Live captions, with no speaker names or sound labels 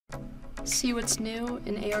See what's new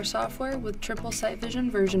in AR software with Trimble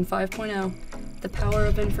SiteVision version 5.0. The power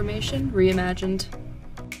of information reimagined.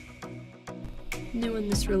 New in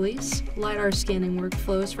this release, LiDAR scanning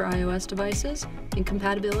workflows for iOS devices and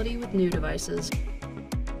compatibility with new devices.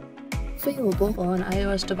 Available on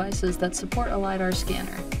iOS devices that support a LiDAR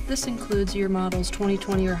scanner. This includes your models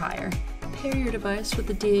 2020 or higher. Pair your device with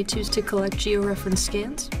the DA2s to collect georeference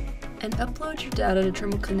scans, and upload your data to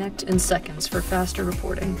Trimble Connect in seconds for faster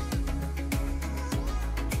reporting.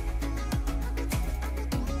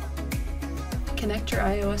 Connect your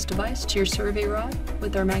iOS device to your survey rod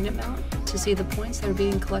with our magnet mount to see the points that are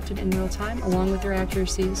being collected in real time along with their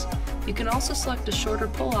accuracies. You can also select a shorter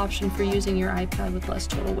pull option for using your iPad with less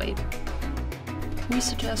total weight. We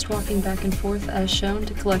suggest walking back and forth as shown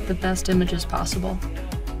to collect the best images possible.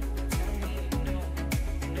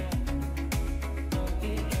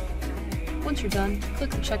 Once you're done, click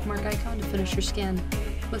the checkmark icon to finish your scan.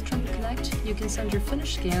 With Trimble Connect, you can send your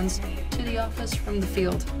finished scans to the office from the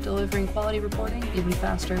field, delivering quality reporting even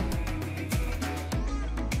faster.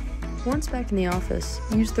 Once back in the office,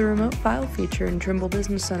 use the remote file feature in Trimble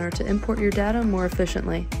Business Center to import your data more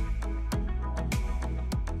efficiently.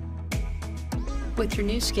 With your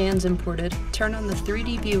new scans imported, turn on the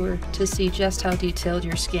 3D viewer to see just how detailed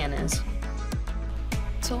your scan is.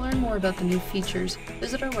 To learn more about the new features,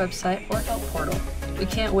 visit our website or help portal. We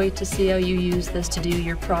can't wait to see how you use this to do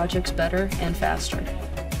your projects better and faster.